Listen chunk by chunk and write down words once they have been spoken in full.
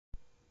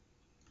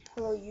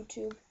Hello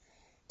YouTube.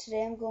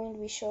 Today I'm going to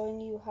be showing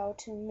you how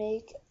to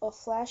make a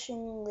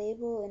flashing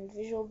label in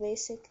Visual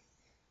Basic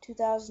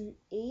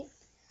 2008.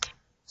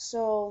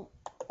 So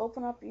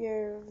open up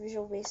your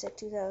Visual Basic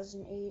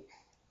 2008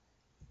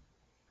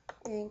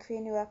 and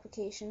create a new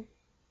application.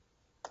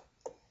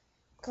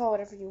 Call it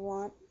whatever you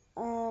want.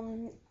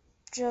 You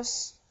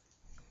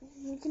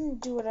can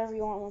do whatever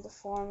you want with the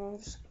form. I'm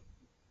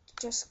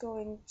just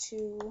going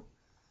to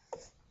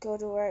go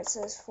to where it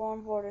says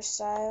Form Border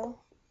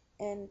Style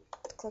and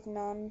click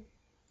None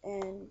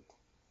and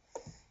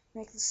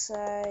make the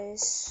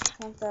size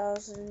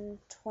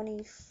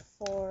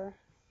 1024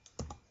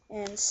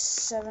 and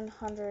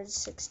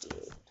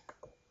 768.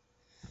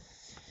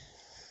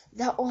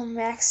 That will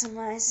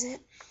maximize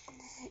it.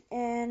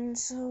 And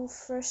so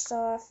first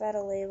off, add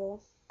a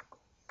label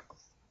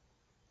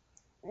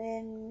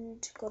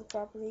and go to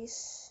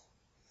properties,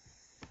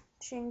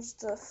 change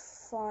the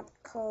font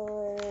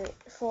color,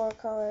 font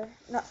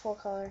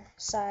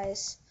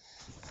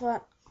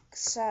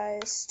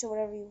size to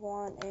whatever you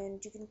want,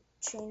 and you can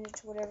change it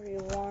to whatever you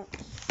want.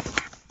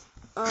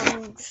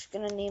 I'm just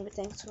gonna name it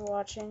Thanks for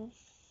Watching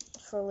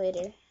for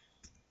later.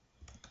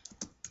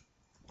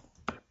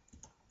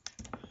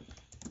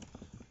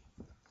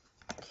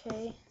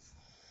 Okay,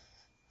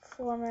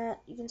 format,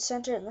 you can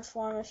center it in the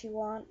form if you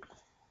want.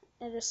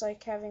 I just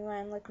like having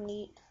mine look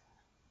neat.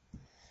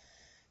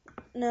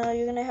 Now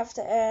you're gonna have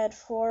to add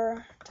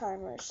 4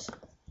 timers.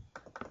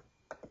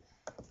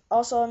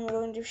 Also, I'm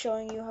going to be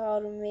showing you how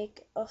to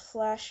make a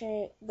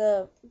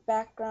the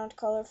background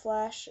color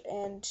flash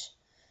and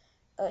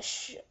a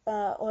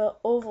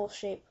oval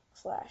shape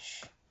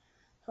flash.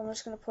 So I'm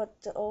just going to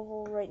put the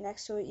oval right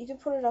next to it. You can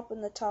put it up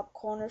in the top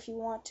corner if you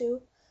want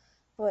to,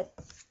 but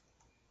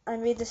I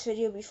made this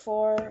video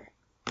before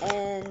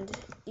and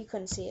you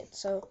couldn't see it.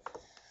 So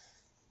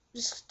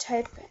just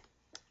type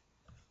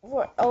view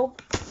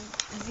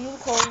the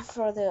code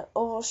for the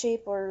oval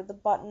shape or the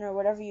button or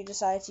whatever you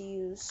decide to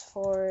use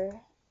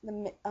for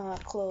the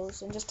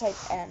close, and just type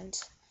end,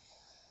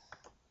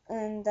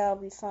 and that'll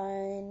be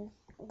fine.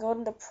 Go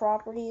to the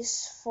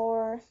properties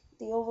for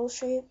the oval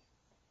shape,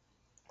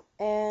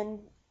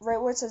 and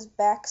right where it says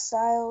back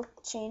style,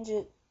 change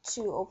it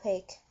to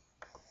opaque,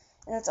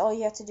 and that's all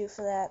you have to do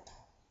for that.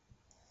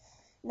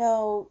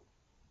 Now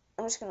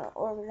I'm just gonna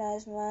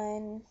organize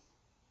mine.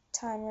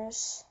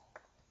 Timers.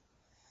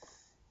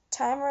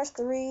 Timer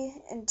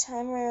 3 and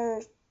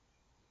Timer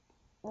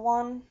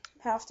 1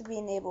 have to be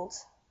enabled.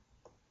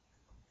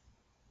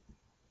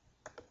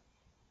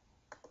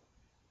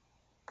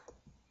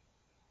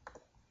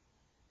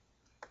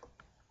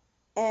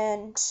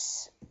 And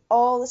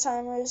all the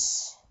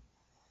timers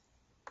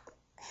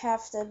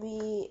have to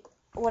be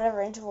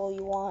whatever interval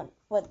you want,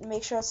 but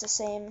make sure it's the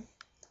same.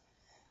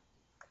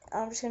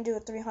 I'm just going to do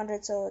it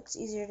 300 so it's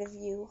easier to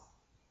view.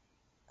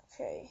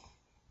 Okay.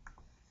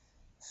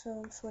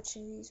 So I'm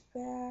switching these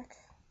back.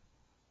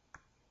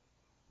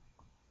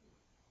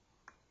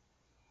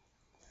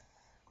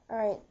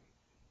 Alright.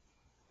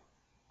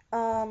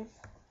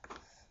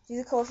 Do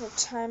the code for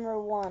Timer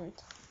 1.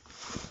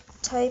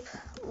 Type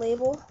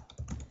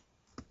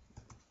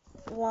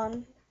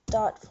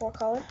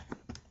Label1.ForeColor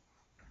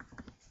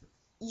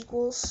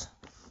equals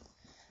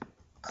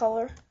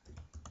color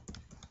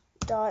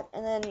dot,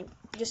 and then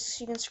you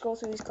can scroll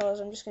through these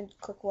colors. I'm just going to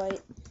click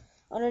white.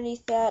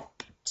 Underneath that,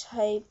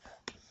 type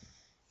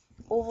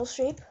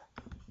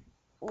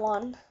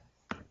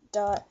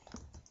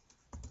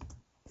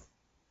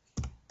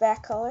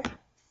OvalShape1.BackColor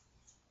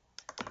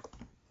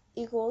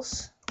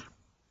equals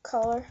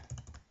color,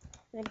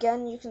 and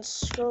again you can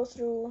scroll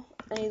through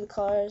any of the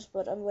colors,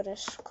 but I'm going to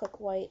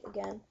click white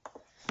again.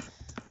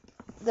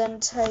 Then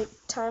type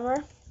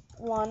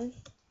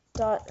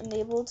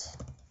Timer1.Enabled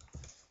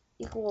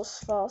equals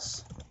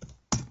false,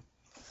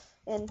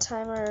 and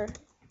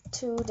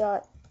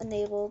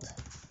Timer2.Enabled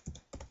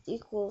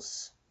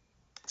equals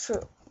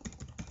true.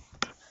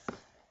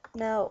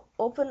 Now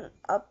open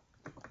up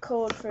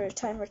code for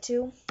Timer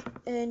 2,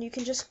 and you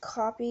can just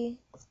copy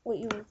what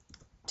you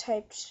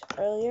typed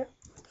earlier.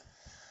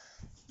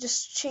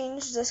 Just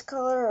change this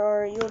color,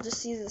 or you'll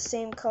just see the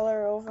same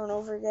color over and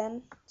over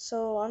again.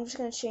 So I'm just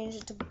going to change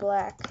it to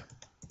black.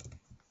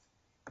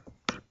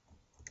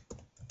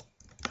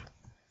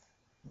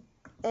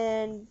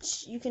 And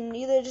you can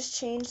either just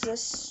change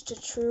this to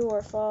true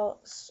or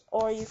false,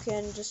 or you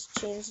can just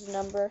change the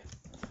number.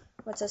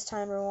 What says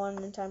Timer 1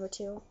 and Timer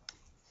 2.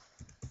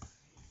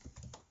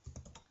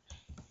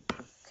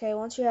 Okay,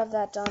 once you have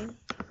that done,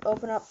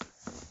 open up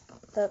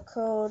the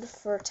code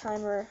for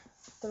Timer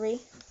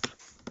 3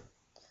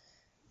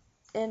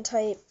 and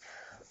type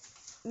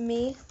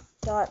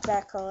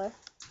me.backcolor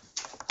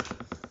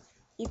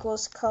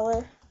equals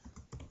color.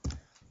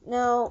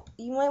 Now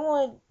you might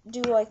want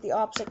to do like the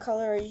opposite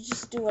color, or you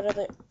just do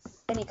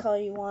any color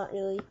you want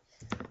really.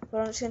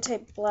 But I'm just gonna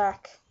type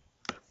black,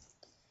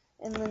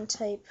 and then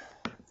type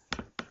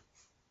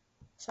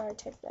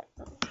that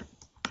wrong.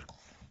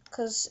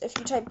 Because if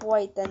you type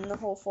white, then the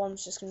whole form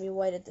is just gonna be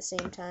white at the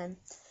same time.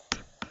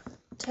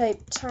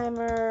 Type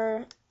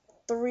Timer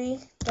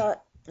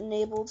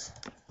 3.Enabled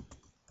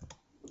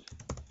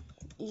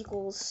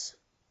equals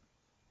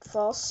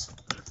false,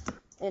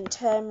 and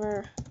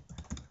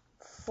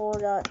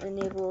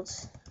Timer4.Enabled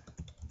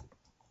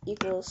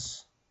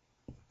equals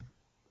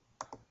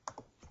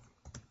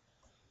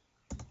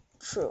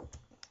true.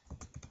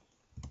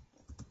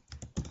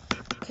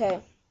 Okay,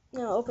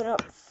 now open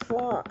up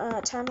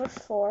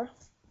Timer4.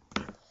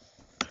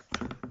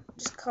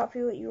 Just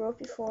copy what you wrote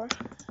before.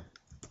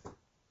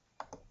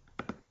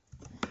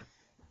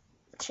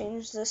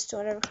 Change this to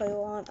whatever color you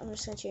want. I'm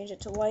just going to change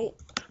it to white.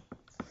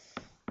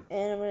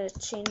 And I'm going to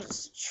change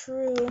this to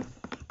true.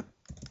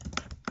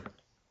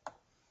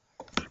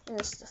 And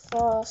this to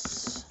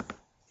false.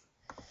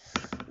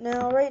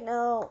 Now, right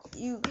now,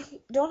 you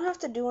don't have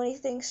to do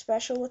anything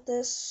special with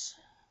this.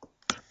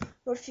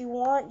 But if you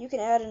want, you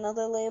can add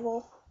another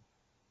label.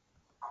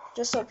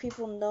 Just so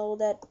people know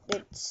that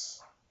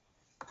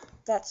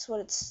that's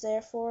what it's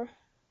there for.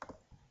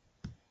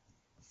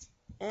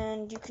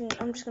 And you can,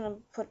 I'm just gonna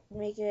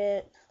make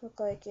it look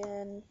like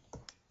an,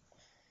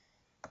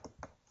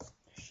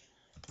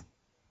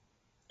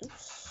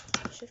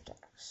 Shift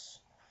X.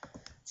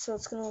 So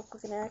it's gonna look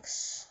like an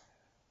X.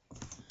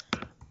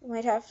 You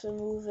might have to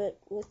move it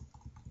with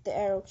the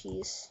arrow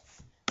keys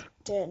to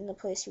get it in the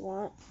place you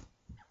want.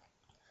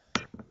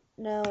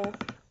 Now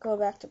go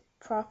back to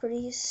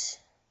properties,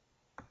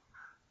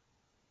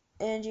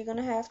 and you're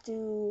gonna have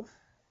to.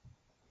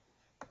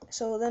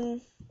 So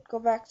then go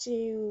back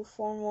to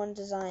Form 1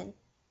 design,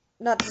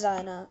 not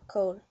design,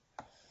 code.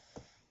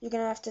 You're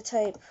gonna have to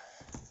type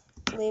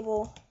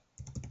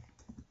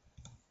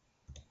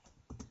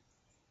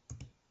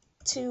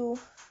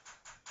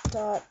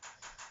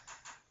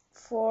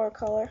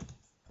Label2.ForeColor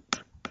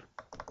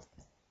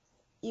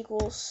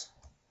equals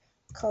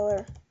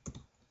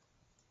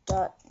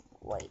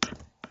Color.White.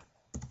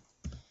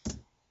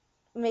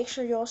 Make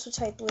sure you also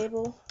type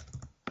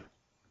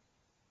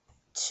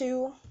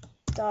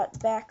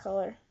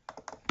Label2.BackColor,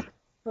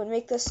 but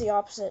make this the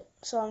opposite.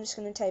 So I'm just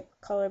going to type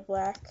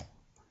Color.Black,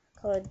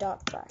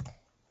 Color.Black.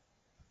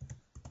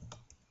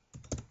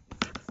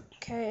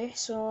 Okay,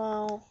 so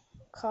I'll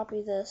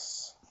copy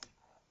this,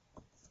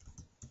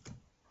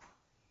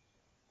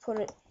 put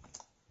it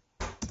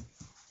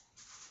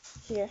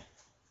here,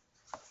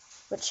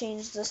 but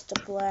change this to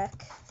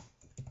black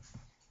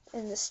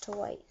and this to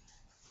white,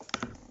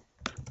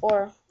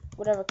 or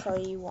whatever color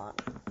you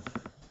want.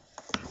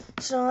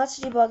 So let's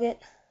debug it.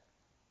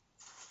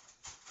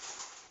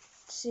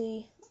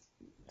 See,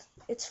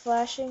 it's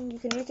flashing. You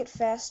can make it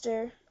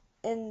faster,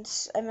 and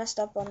I messed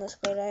up on this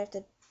code. I have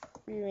to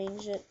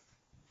rearrange it.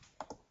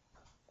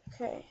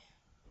 Okay,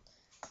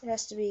 it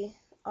has to be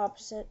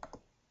opposite.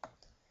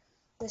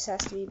 This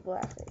has to be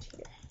black right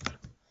here,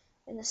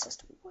 and this has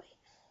to be white.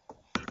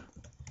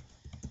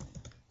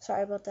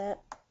 Sorry about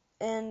that.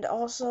 And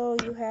also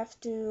you have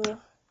to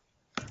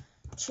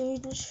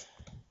change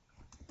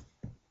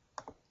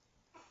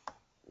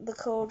the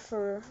code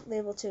for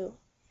label 2.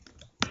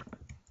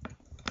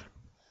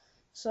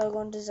 So I'll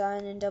go in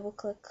design and double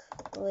click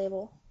the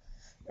label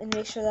and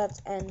make sure that's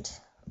end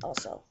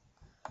also.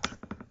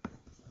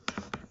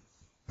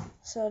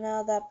 So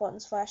now that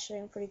button's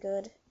flashing pretty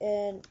good,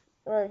 and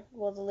the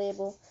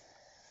label,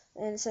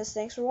 and it says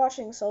thanks for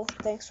watching. So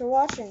thanks for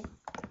watching.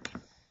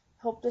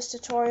 Hope this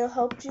tutorial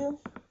helped you.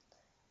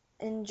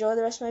 Enjoy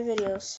the rest of my videos.